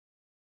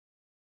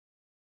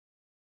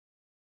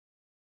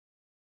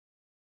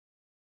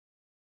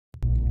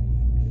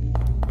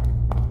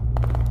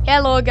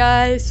Hello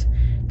guys.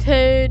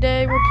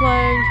 Today we're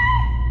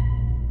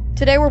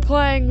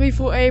playing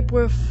Lethal Ape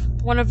with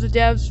one of the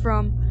devs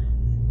from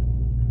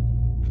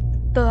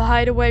the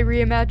Hideaway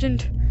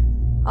Reimagined.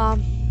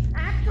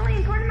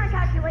 Actually, according to my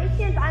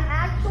calculations, I'm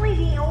actually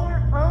the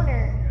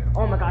owner.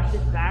 Oh my gosh,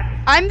 it's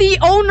back. I'm the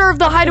owner of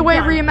the Hideaway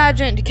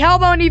Reimagined.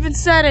 Calbone even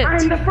said it.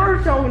 I'm the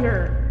first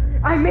owner.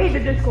 I made the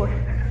Discord.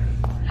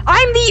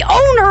 I'm the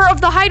owner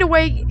of the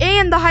Hideaway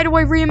and the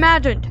Hideaway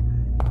Reimagined.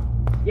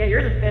 Yeah,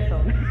 you're the fifth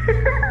owner.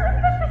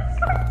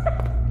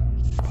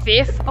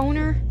 Fifth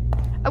owner?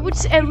 I would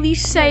at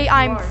least say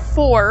I'm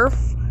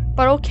fourth,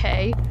 but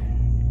okay.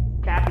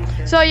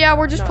 So yeah,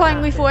 we're just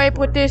playing Lethal Ape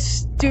with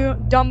this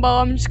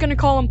Dumbo. I'm just gonna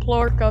call him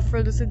Plorka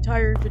for this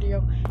entire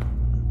video.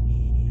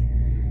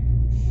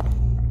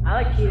 I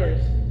like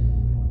cheetahs.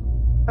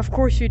 Of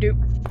course you do.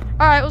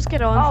 Alright, let's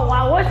get on. Oh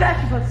wow, what's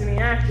that supposed to mean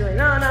actually?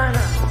 No.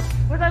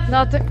 What's that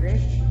supposed to mean?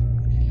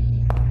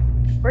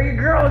 Where your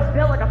girl is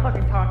built like a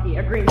fucking talkie,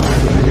 a green.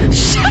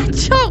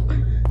 Shut up!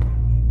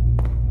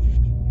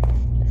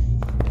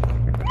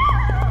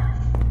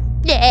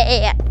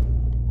 Yeah.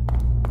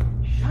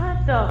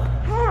 Shut the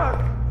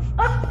fuck up!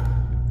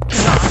 Nah,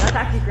 that's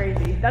actually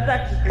crazy. That's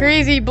actually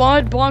crazy.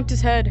 Blonked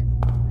his head.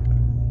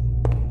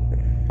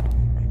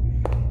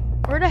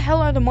 Where the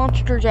hell are the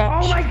monsters at?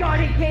 Oh my god,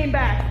 it came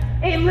back.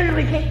 It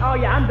literally came. Oh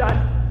yeah, I'm done.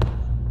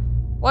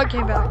 What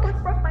came back? I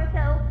almost broke my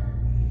toe.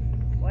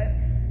 What?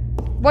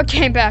 What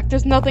came back?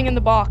 There's nothing in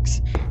the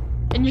box.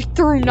 And you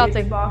threw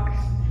nothing. Box.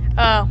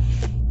 Oh.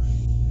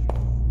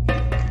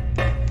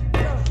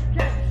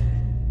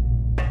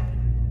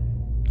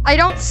 I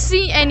don't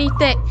see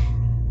anything.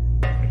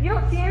 If you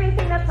don't see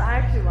anything, that's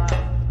actually loud.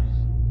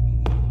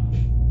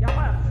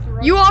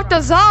 You off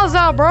the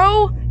Zaza,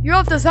 bro. You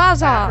off the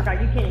Zaza. I forgot,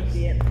 you can't even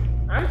see it.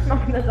 I'm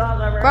smoking the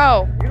Zaza,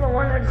 bro. You're the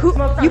one that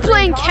smokes you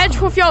playing catch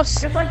with your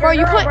like bro?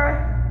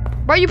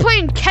 You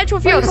playing catch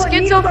with your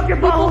skins up your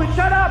balls.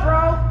 Shut up,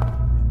 bro.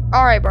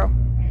 All right, bro.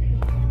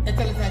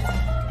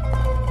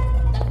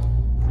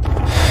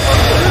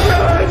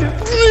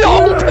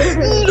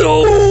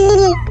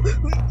 No.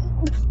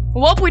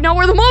 Well, we know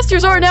where the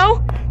monsters are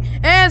now,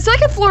 and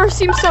second floor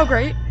seems so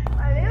great.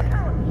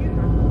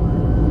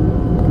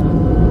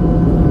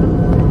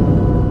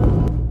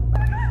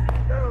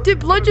 Did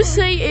Blood just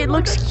say it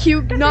looks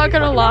cute? Not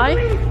gonna lie.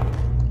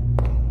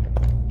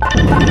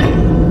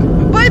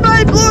 Bye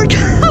bye, Blood.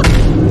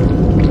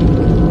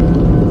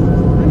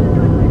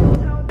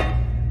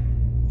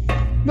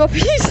 No,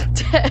 he's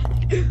dead.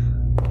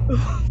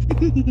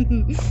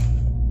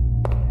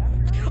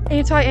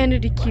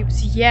 Anti-entity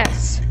cubes,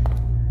 yes.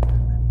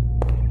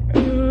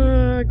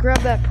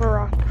 Grab that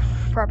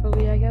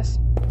properly, I guess.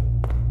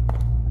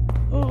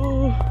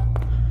 Where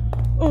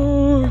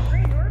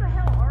the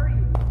hell are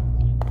you?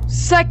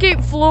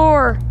 Second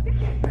floor.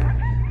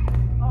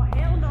 Oh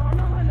hell no!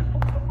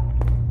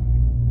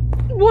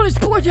 What is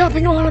boy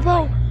yapping on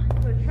about?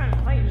 Trying to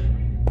fight me.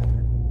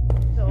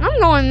 So, I'm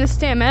going in this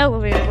damn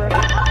elevator, bro.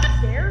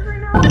 upstairs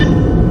right now?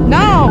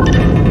 No.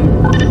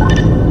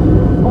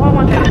 Oh, I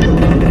want that.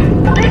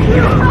 Thank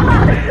you.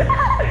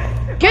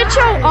 Get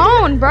your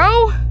own,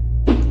 bro.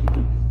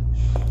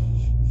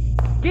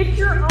 Get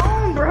your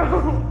own,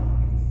 bro.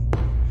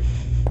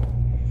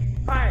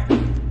 Alright.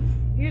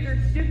 Here's your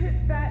stupid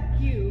fat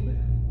cube.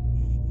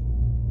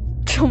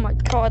 Oh my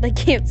god, I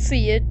can't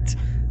see it.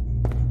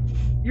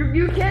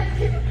 You can't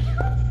see the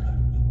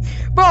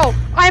cube? Bro,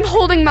 I'm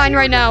holding mine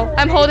right now.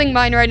 I'm holding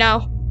mine right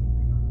now.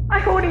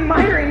 I'm holding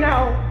mine right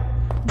now.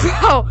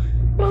 Bro,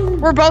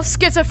 we're both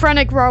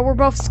schizophrenic, bro. We're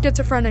both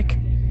schizophrenic.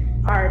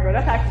 Alright, bro,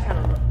 that's actually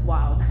kind of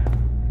wild.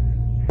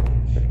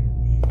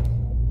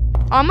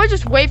 I'm gonna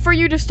just wait for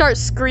you to start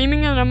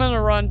screaming and I'm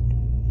gonna run.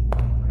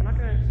 I'm not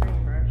gonna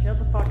scream, bro. Shut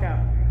the fuck up.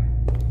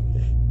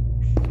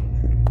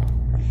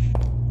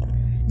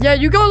 Yeah,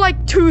 you go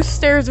like 2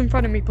 stairs in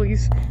front of me,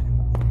 please.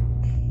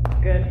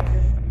 Good. I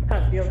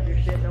can't deal with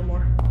your shit no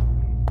more.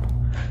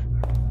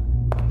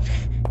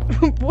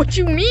 What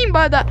you mean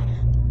by that?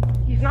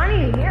 He's not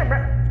even here,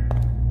 bro.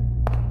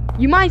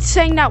 You mind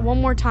saying that one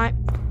more time?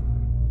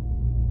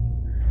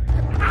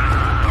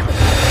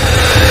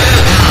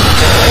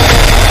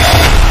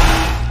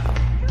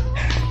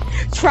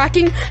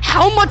 Tracking?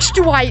 How much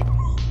do I...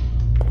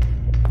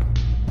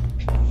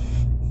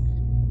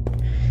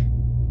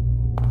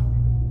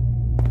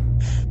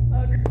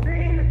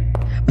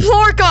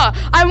 Plorka,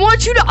 I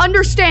want you to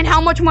understand how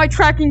much my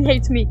tracking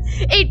hates me.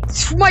 I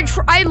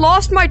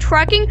lost my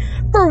tracking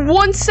for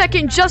 1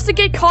 second just to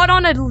get caught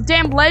on a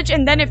damn ledge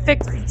and then it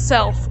fixed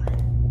itself.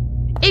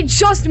 It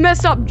just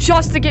messed up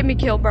just to get me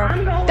killed, bro.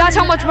 That's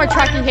how much my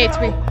tracking hates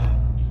me.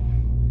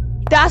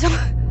 That's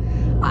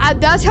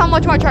how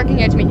much my tracking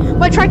hates me.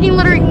 My tracking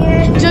literally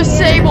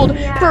disabled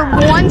for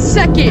 1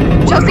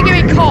 second just to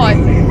get me caught.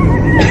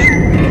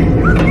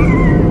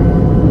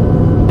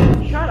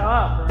 Shut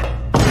up, bro.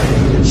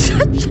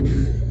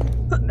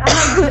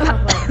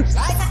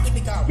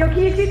 Yo,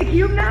 can you see the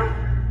cube now?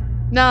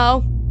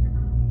 No.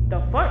 The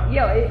fuck?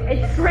 Yo,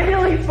 it's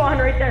randomly spawned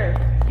right there.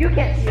 You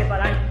can't see it,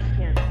 but I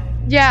can.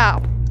 Yeah,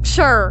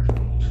 sure.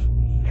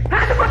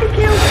 Have the fucking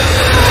kill!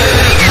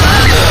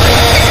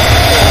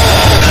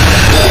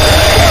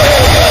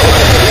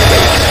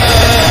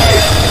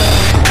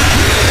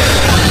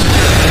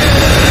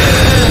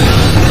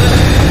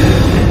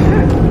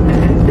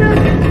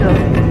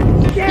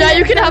 Yeah,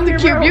 you can have the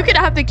cube. You can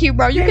have the cube,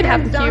 bro. You can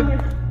have the cube.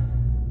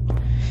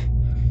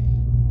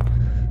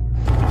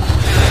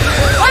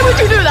 Why would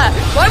you do that?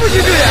 Why would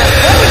you do that?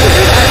 Why would you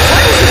do that?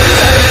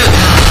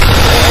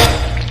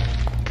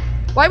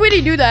 Why would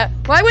he do that?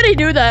 Why would he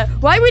do that?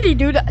 Why would he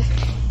do that?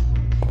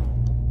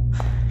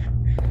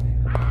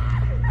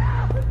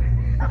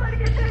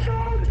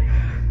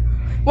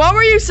 What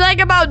were you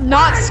saying about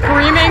not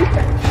screaming?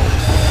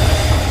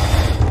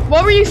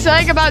 What were you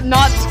saying about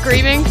not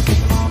screaming?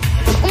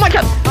 Oh my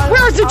god,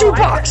 where's the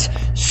jukebox?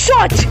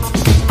 Shut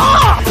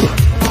up!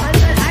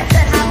 I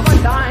said have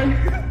fun dying.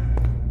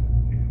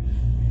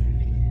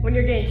 When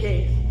you're getting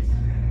chased.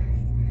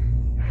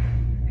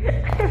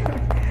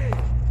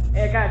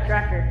 Hey, I got a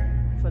tracker.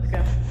 Let's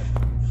go.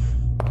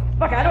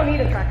 Fuck, I don't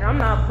need a tracker. I'm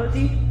not a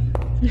pussy.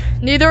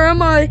 Neither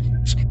am I.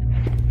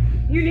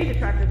 You need a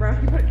tracker, bro.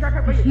 You put a tracker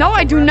up. No,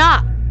 I do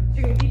not.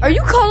 Are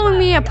you calling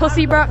me a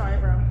pussy, bro? Sorry,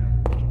 bro.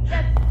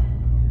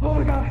 Oh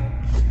my god.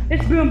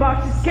 This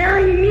boombox is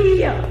scaring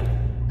me.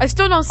 I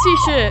still don't see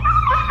shit.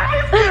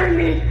 It's scaring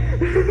me.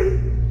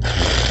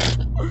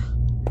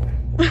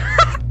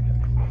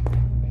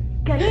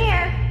 Get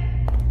here.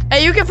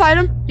 Hey, you can fight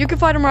him. You can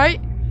fight him,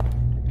 right?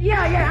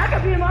 Yeah, I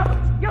can beat him up.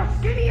 Yo,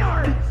 skinny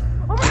arms.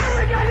 Oh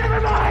my god,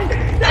 never mind.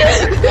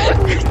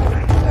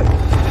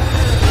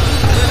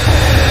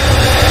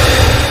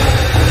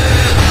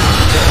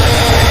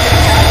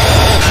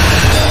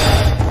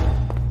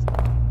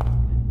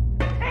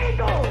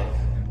 Angles.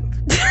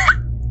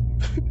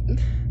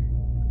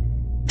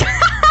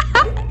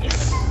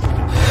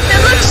 It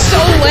looks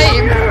so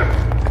lame.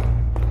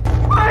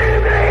 Fire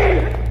me.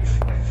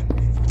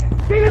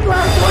 Famous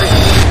last one.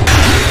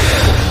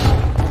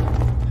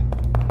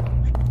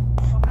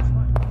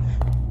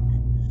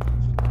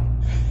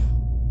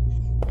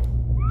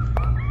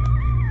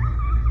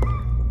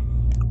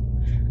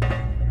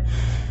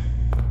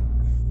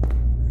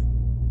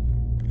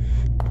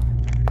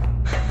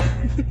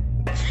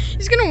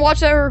 He's gonna watch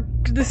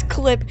this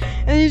clip,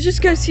 and he's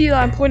just gonna see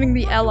that I'm pointing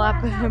the L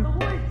at him.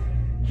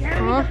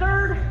 Jeremy the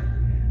third.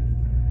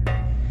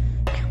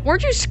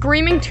 Weren't you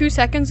screaming 2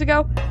 seconds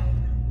ago?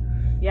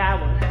 Yeah,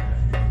 I was.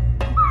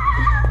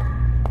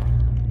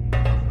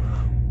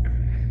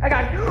 I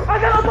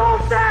got a ball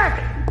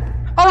stack.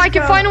 Oh, I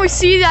can finally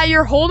see that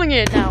you're holding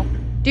it now.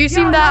 Do you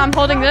see that I'm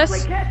holding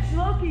this?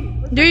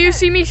 Do you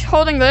see me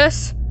holding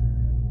this?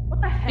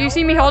 What the hell? Do you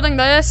see me holding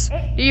this?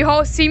 Do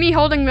you see me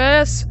holding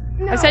this?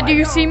 I said, do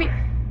you see me?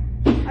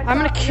 I'm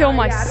gonna kill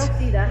myself. Yeah, I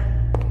don't see that.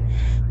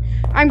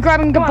 I'm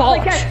grabbing the ball.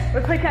 Let's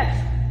play catch.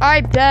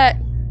 I bet.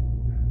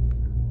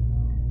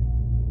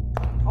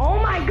 Oh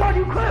my god,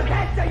 you could have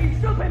catched that, you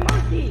stupid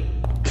monkey.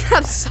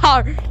 I'm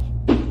sorry.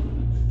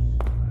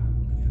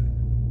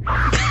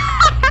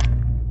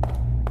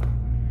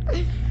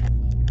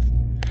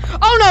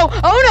 Oh no!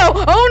 Oh no!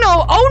 Oh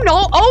no! Oh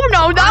no! Oh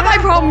no! Not my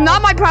problem!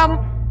 Not my problem!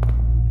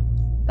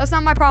 That's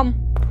not my problem.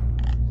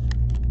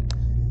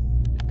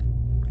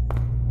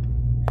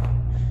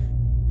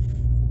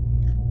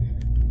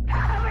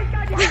 Oh my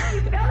god, you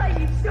fell like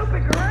you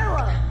stupid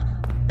gorilla.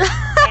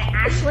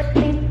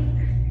 Actually,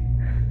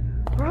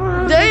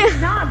 bro,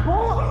 Damn. not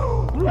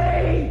bull.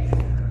 Wait.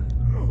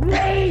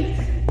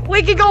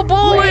 We can go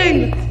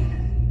bowling! Wait.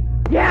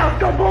 Yeah, let's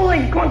go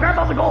bowling. Come on, grab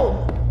all the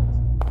gold.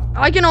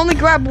 I can only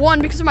grab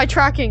one because of my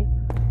tracking.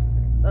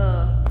 Go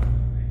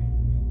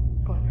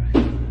on.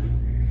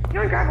 You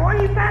wanna grab one,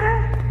 you fat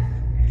ass?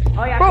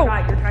 Oh yeah, I Bro.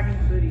 forgot, you're tracking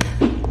booty.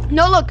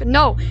 No, look,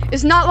 no.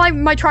 It's not like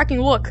my tracking.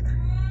 Look.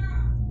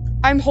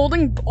 I'm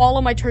holding all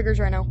of my triggers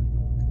right now.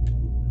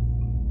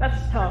 That's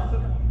tough.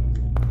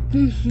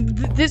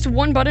 This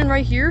one button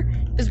right here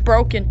is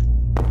broken.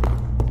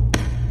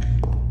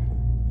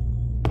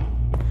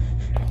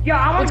 Yeah,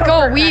 I wanna Let's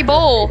go, first, we actually.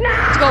 bowl. No!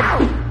 Let's go.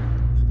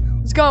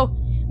 Let's go.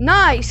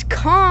 Nice,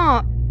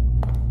 calm.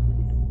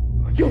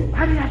 Yo,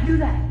 how did I do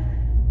that?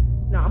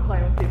 No, I'm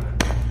playing with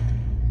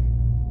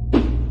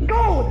you.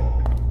 Gold!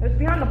 It's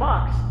behind the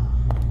box.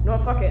 No,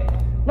 fuck it.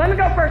 Let me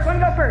go first.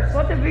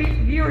 Let the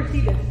viewer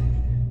see this.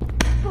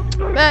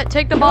 Bet,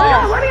 take the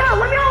ball. Let me go.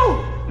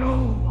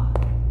 No.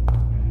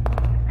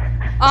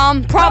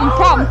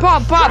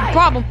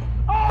 Problem.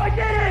 Oh, I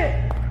did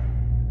it!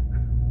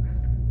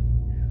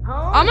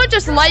 I'm gonna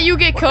just let you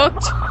get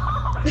cooked.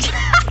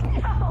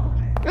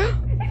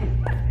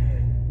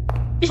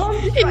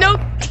 No.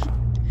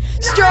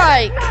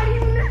 Strike. Not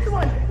even this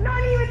one.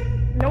 Not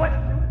even. You know what?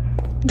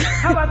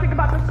 How about I think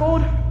about this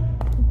gold?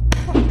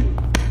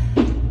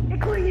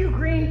 Including you,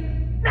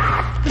 Green.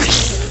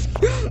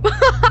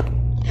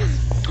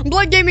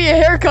 Blood gave me a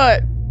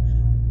haircut.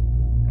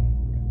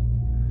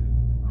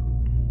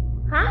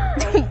 Huh?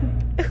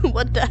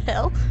 What the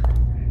hell?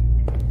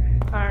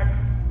 Alright.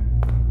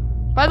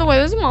 By the way,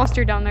 there's a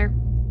monster down there.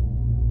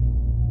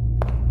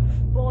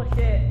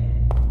 Bullshit.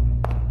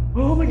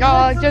 Oh my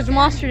god. There's a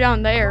monster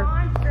down there.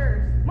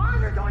 Monsters.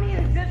 Monsters don't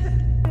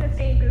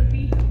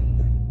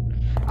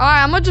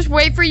Alright, I'm gonna just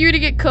wait for you to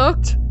get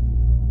cooked.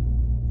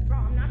 Bro,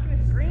 I'm not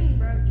gonna scream,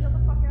 bro. Chill the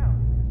fuck out.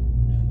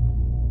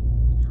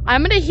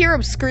 I'm gonna hear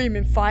him scream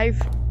in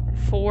 5,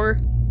 4,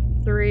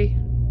 3,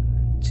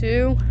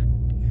 2,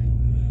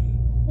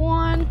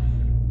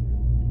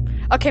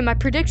 1. Okay, my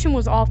prediction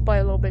was off by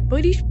a little bit,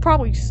 but he's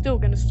probably still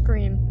gonna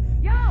scream.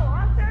 Yo,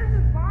 upstairs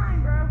is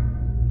fine, bro.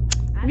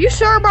 You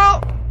sure,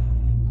 bro?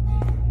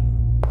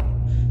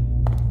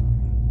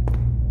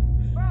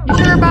 You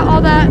sure about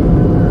all that?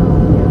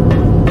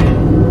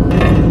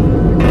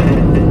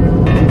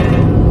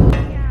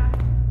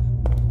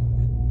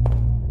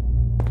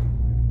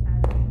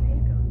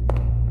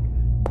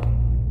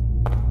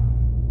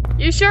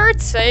 You sure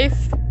it's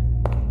safe?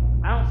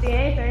 I don't see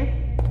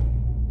anything.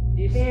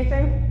 Do you see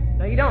anything?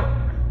 No, you don't.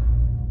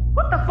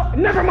 What the fuck?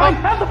 Never mind.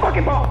 Have the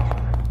fucking ball.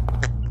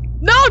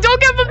 No,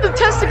 don't give him the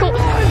testicle.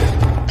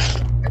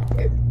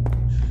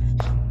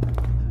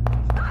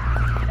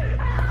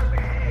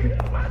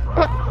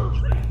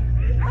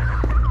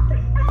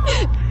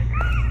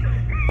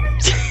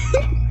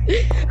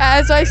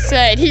 As I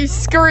said, he's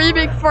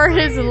screaming for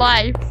his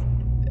life.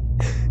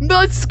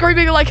 Not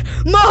screaming like,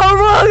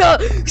 Maharaja,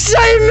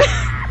 save me!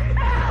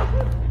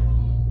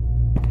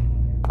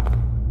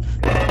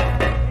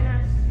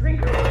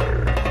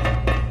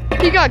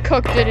 He got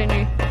cooked, didn't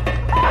he?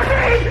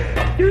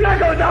 Do not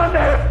go down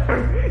there!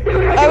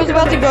 I was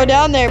about to go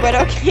down there, but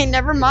okay,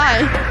 never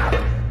mind.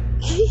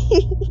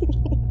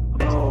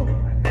 Oh,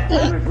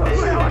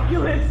 my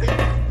Oculus.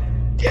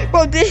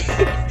 Bro,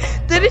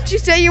 didn't you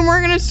say you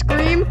weren't gonna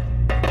scream?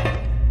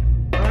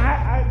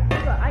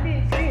 I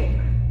didn't scream.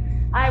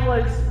 I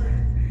was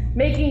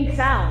making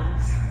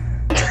sounds.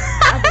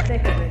 That's the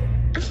thick of it.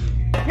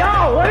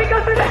 Yo, let me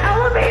go through the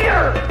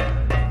elevator!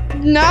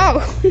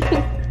 No.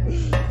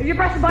 If you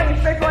press the button, you're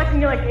straight for life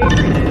and you're like,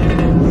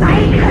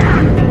 psych!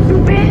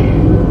 Stupid!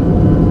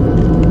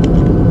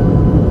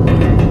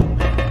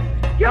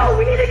 Yo,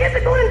 we need to get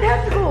the golden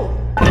testicle!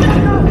 Bro,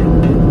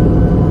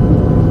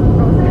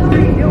 what the hell are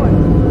you doing?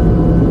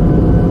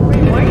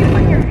 Wait, why are you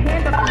putting your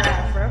hand up your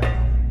ass, bro?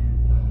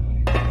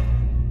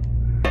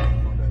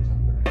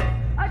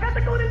 I got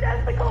the golden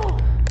testicle!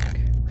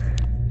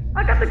 I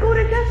got the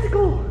golden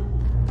testicle!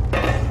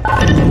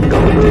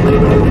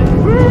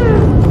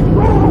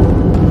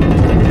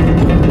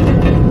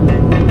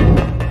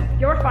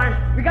 You're fine.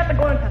 We got the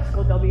golden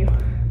testicle, W.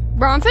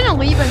 Bro, I'm finna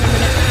leave in a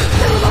minute.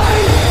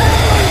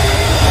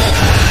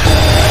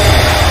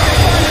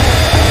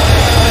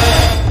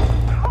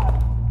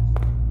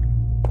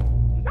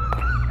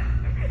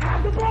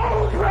 Have the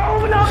balls,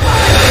 bro! No!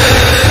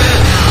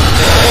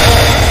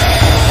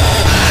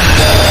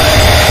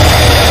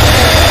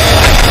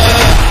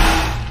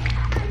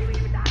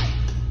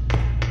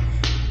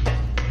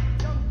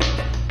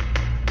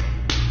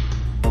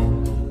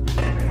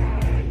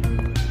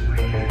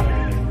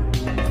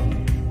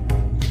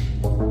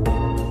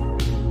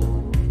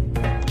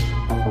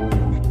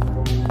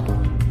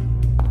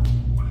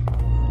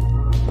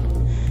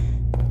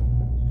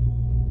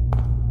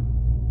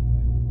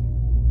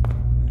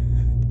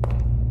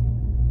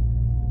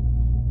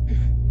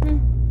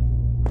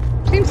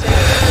 Seems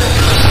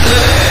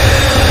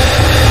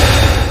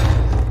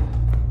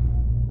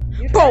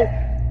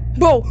safe.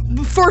 Bro,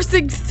 first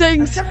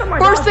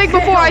thing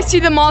before I see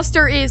the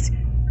monster is,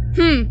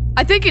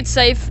 I think it's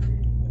safe.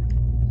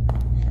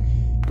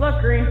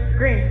 Look,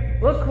 Green,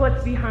 look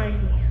what's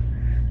behind me.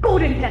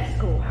 Golden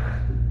testicle.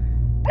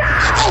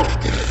 No!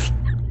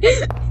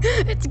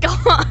 It's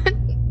gone.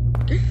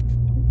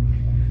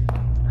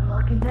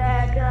 Welcome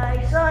back,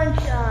 guys.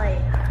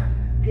 Sunshine.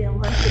 Feel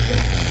like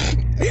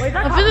Wait,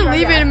 I'm finna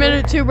leave in a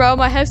minute too, bro.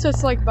 My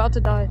headset's like about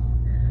to die.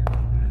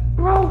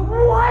 Bro,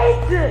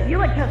 what? You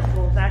like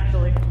testicles,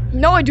 actually.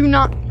 No, I do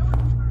not.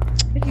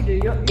 Yes, you do.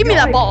 Give me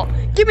that ball.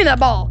 Give me that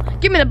ball.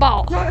 Give me the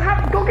ball.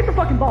 No, go get the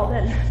fucking ball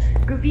then.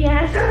 Goofy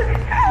ass.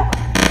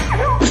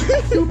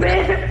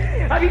 Stupid.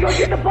 How do you go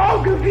get the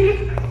ball,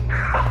 Goofy?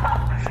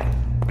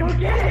 Go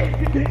get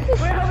it.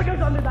 Wait, how it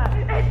goes under that?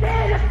 It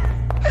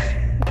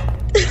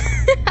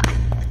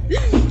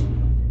did.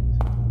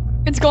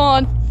 It's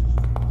gone.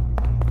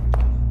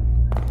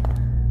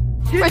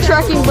 My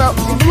tracking, bro.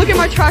 Look at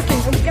my tracking.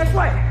 Guess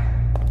what?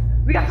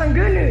 We got some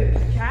good news,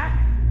 chat.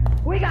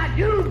 We got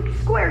two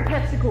square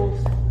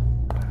testicles.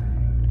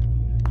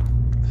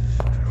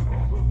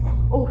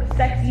 Oh,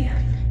 sexy.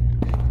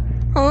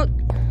 Huh?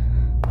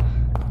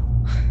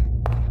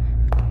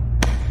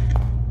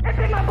 It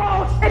bit my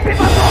balls! It bit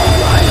my balls!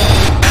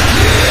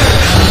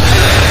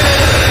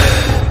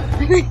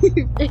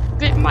 It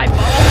bit my balls.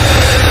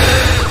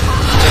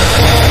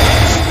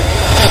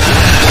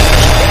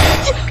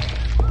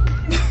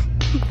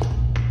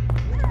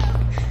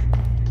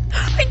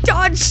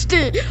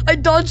 I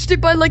dodged it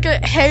by like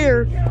a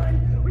hair.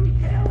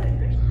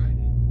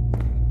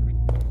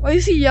 Why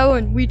is he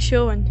yelling? We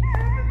chillin'.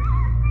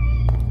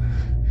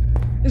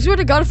 I swear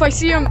to God, if I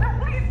see him.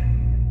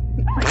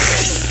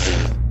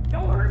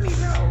 Don't hurt me,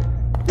 bro.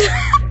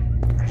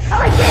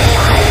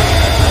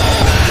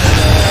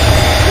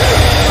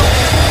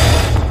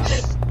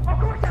 Of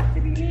course it has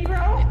to be me,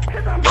 bro.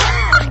 Because I'm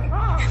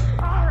blind.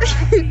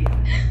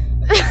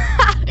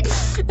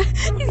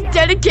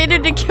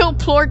 wanted to kill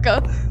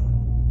Plorka.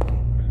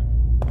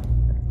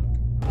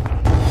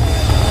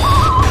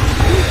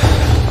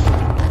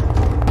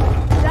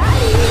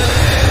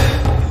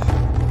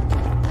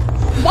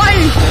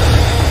 Why?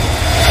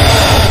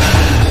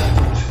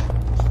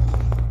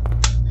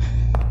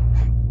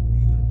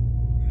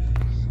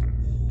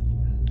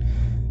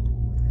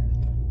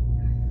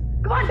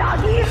 Come on,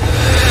 doggy.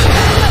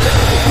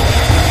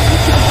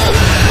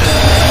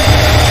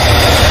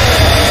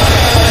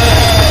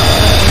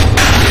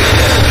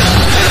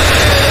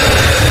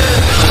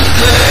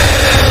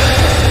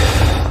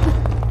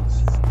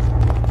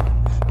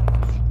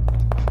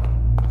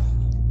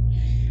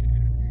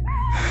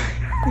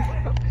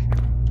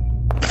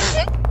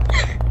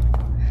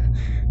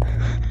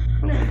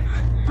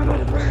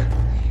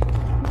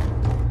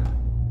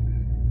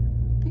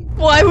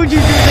 Why would you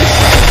do this?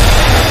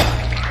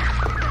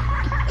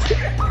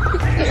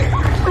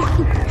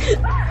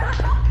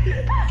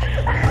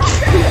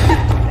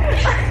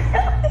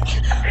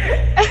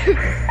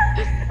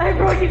 I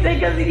broke his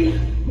ankle.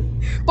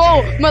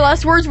 Oh, my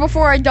last words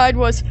before I died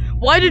was,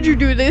 why did you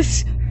do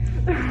this?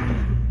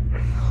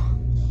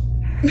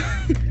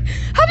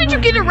 How did you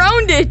get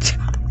around it?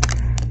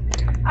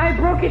 I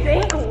broke his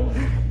ankles.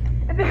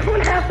 And then I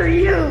went after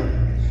you.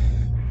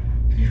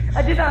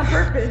 I did that on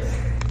purpose.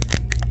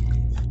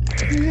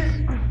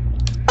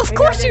 Of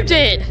course you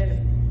did.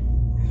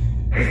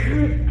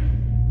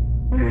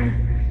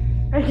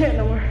 I can't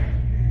no more.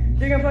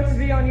 So you're gonna post this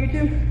video on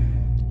YouTube?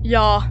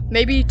 Yeah,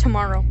 maybe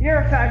tomorrow. You're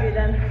a faggot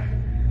then.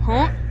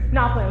 Huh?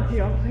 Not playing with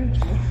you, I'm playing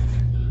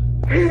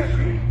with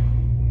you.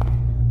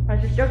 I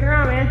was just joking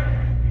around, man.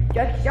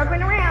 Just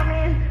joking around,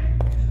 man.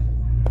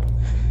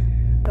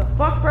 The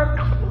fuck, bro?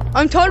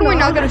 I'm totally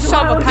not gonna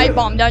shove a pipe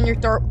bomb down your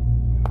throat.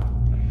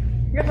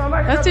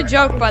 That's a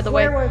joke, by the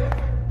way.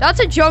 That's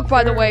a joke,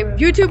 by the way.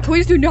 YouTube,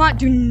 please do not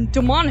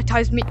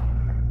demonetize me.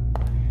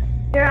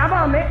 Yeah,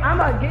 I'm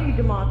about to get you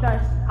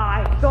demonetized.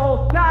 I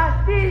sold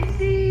not to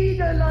see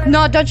the light.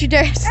 No, don't you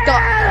dare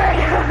stop.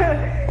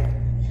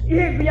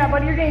 Yeah,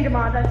 buddy, you're getting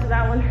demonetized for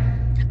that one.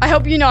 I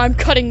hope you know I'm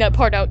cutting that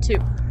part out too.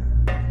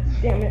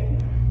 Damn it.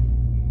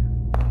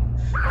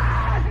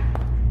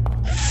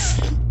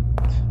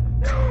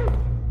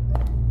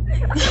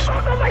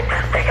 Oh my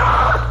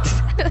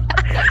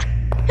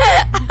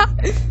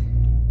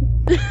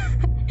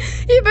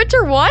You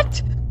better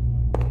what?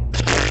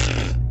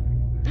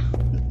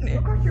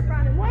 Of course you're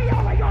frowning. Why?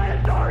 Oh my god,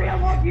 I'm sorry. I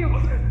love you.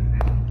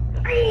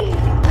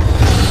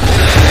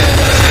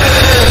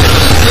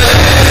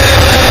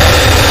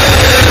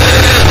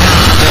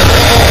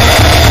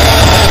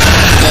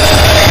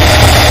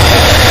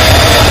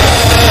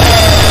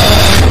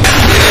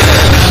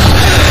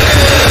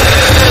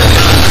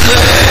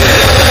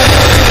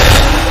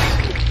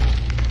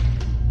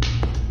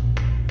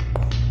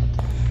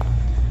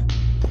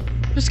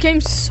 This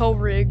game's so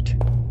rigged.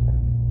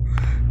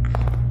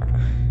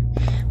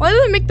 Why do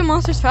they make the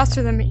monsters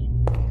faster than me?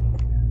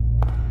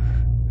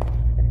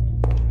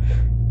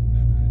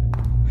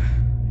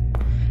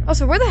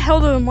 Also, where the hell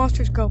do the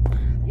monsters go?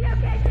 You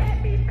can't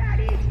get me,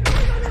 fatty.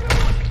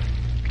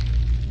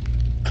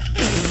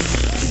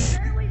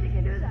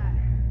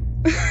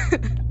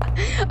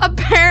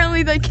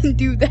 Apparently they can do that. Apparently they can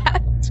do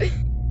that.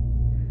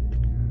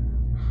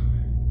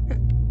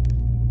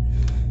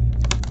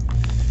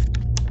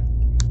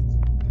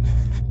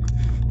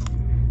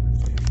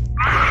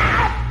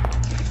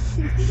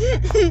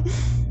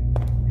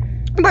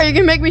 Bro, you're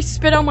gonna make me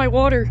spit out my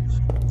water.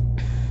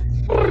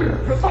 Oh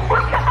my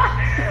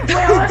god!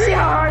 Wait, let's see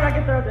how hard I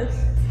can throw this.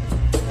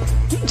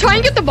 Try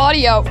and get the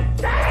body out.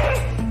 Did I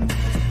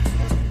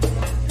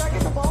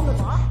get the ball in the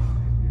box?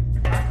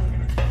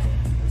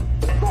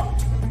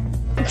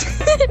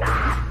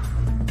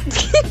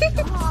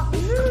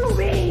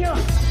 Moving!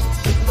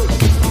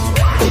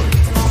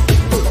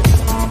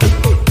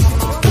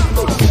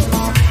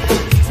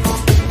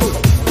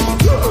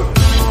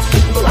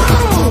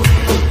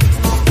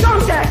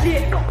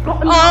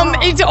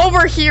 It's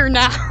over here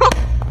now.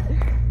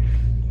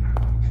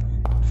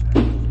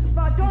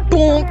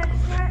 Bonk.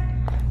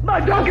 My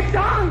donkey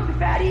dong,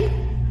 fatty.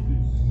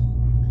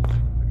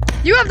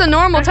 You have the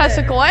normal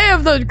testicle. I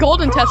have the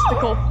golden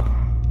testicle.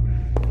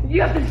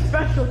 You have the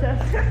special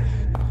testicle.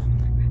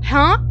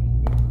 Huh?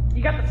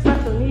 You got the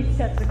special needs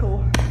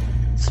testicle.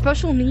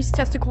 Special needs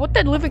testicle? What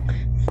the living?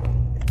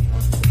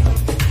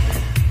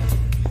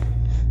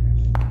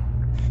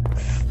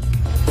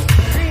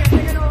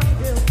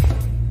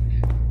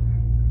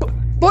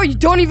 Boy, you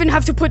don't even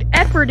have to put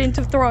effort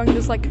into throwing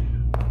this. Like,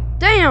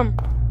 damn.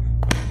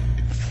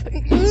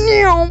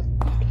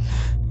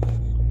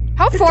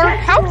 How far?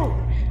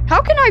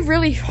 How can I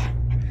really?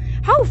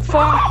 How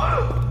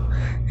far?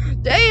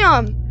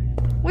 Damn.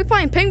 We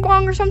playing ping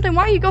pong or something?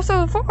 Why you go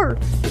so far?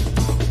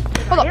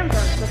 Hold up.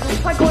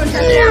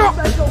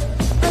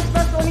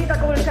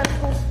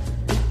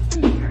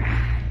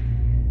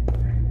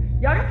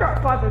 Y'all can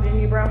start farther than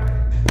you, bro.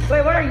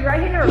 Wait, what are you,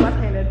 right-handed or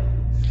left-handed?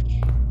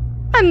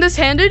 I'm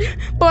this-handed,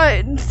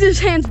 but this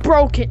hand's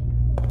broken.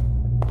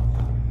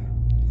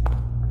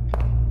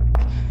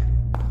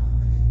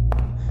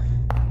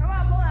 Come on,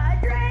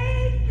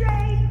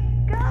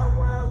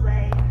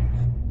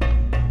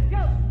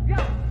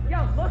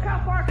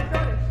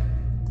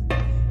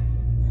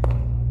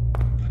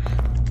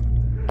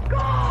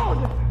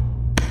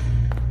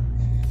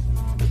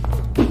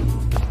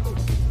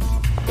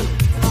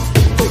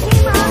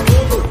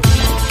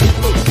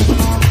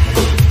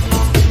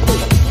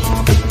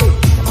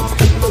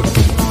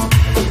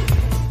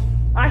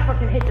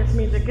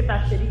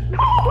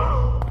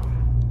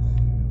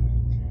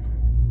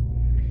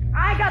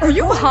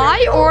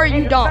 that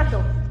you don't.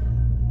 Special.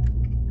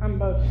 I'm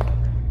both.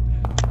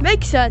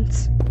 Makes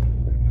sense.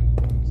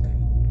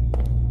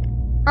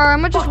 Alright,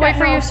 I'm gonna just wait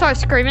for you to start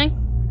screaming.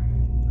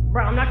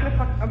 Bro, I'm not gonna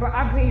fuck. Bro,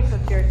 I'm being so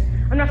serious.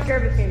 I'm not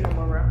scared of this game no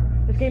more, bro.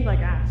 This game's like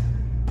ass.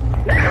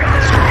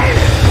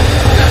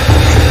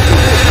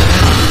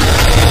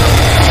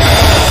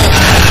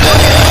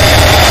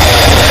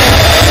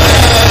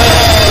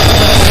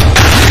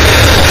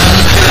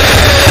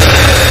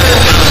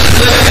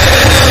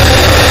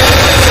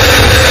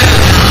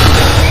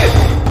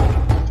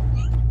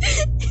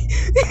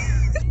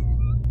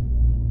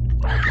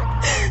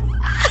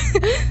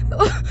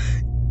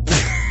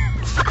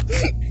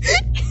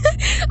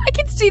 I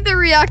can see the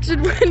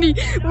reaction when we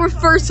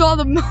first saw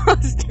the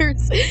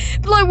monsters.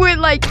 Like we're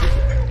like.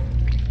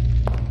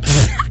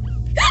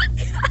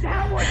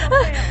 That was a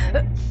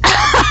fail.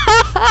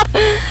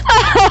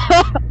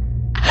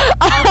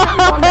 I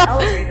was on the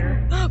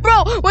elevator.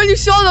 Bro, when you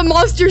saw the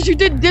monsters, you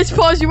did this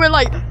pose. You went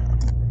like.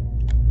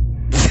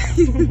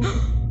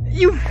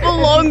 You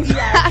flung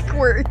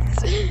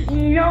backwards.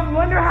 You know,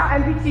 wonder how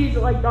NPCs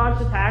like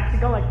dodge attacks.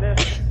 They go like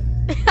this.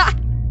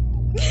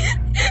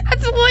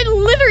 That's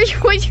literally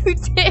what you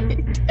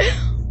did.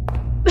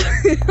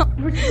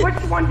 Which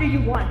one do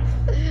you want?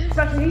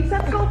 Special needs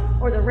testicle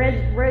or the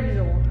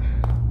original?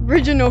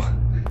 Original.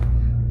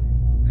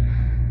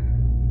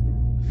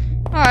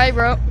 Alright,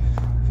 bro.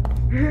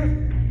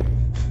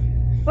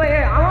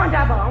 Wait, I want to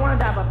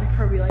dab up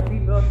before we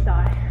both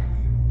die.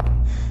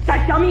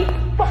 That dummy!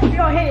 Fuck you!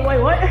 Oh, hey, wait,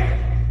 what?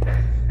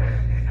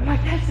 My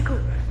testicle.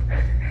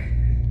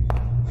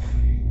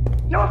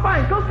 No,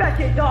 fine. Go fetch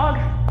it, dog.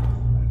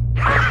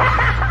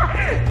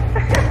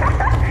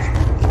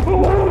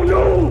 Oh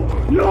no!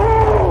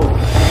 No!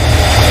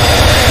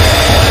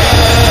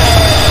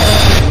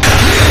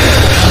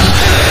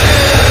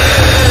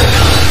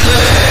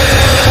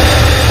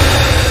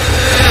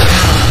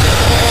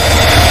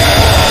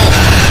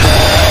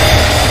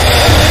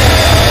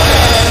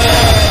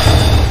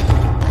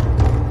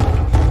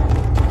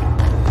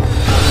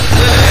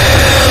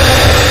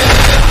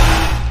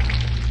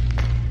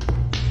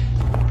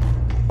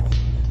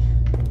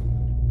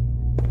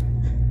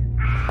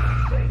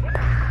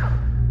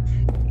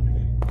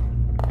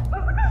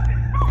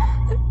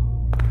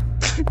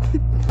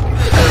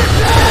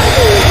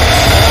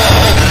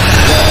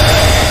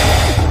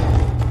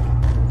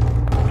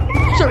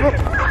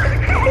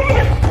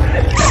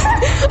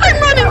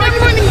 I'm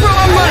running, bro,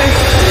 I'm running.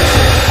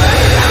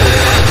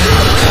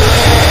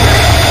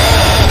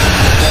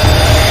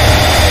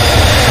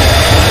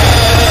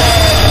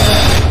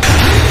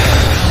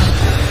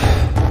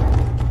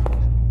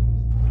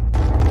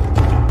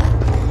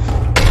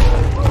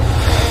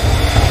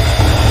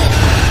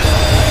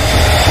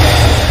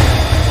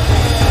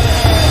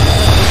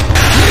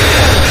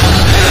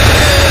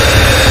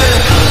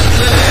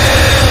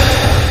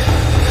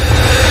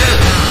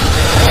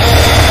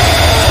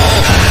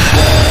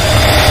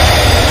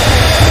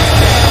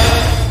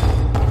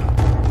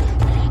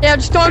 Yeah,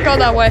 just don't go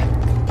that way.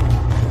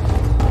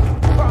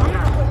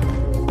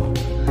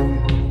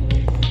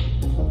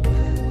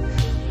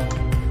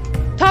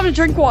 Time to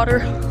drink water.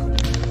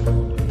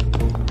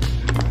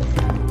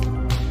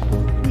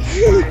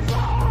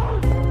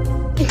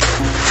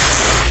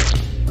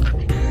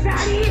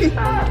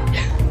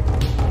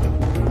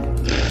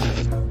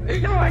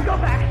 No, go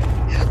back.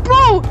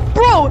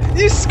 Bro,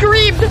 you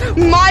screamed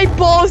my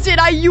balls and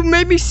you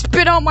made me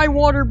spit out my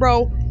water,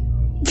 bro.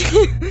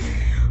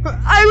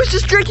 I was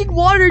just drinking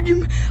water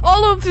and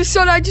all of a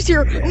sudden I just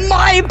hear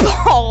my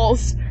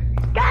balls.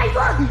 Guys,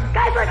 look,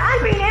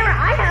 I'm being error.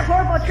 I have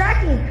horrible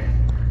tracking.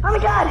 Oh my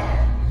god,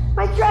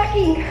 my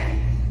tracking.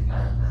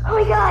 Oh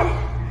my god,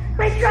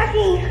 my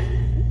tracking.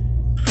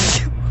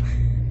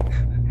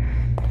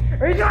 The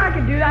reason why I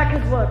can do that,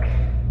 cause look,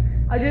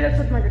 I do this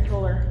with my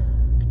controller.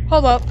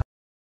 Hold up.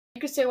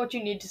 You can say what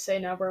you need to say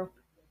now, bro.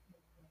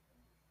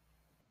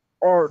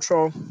 Alright,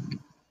 so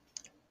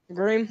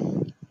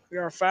green,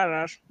 you're a fat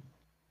ass.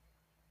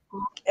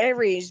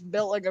 Avery's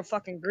built like a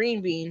fucking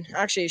green bean.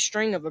 Actually, a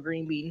string of a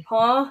green bean.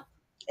 Huh?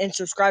 And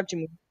subscribe to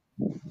me.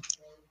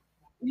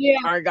 Yeah,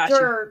 Alright, got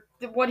sure.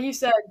 What he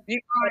said. You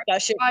can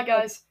that shit. Bye,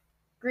 guys.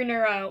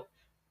 Greener out.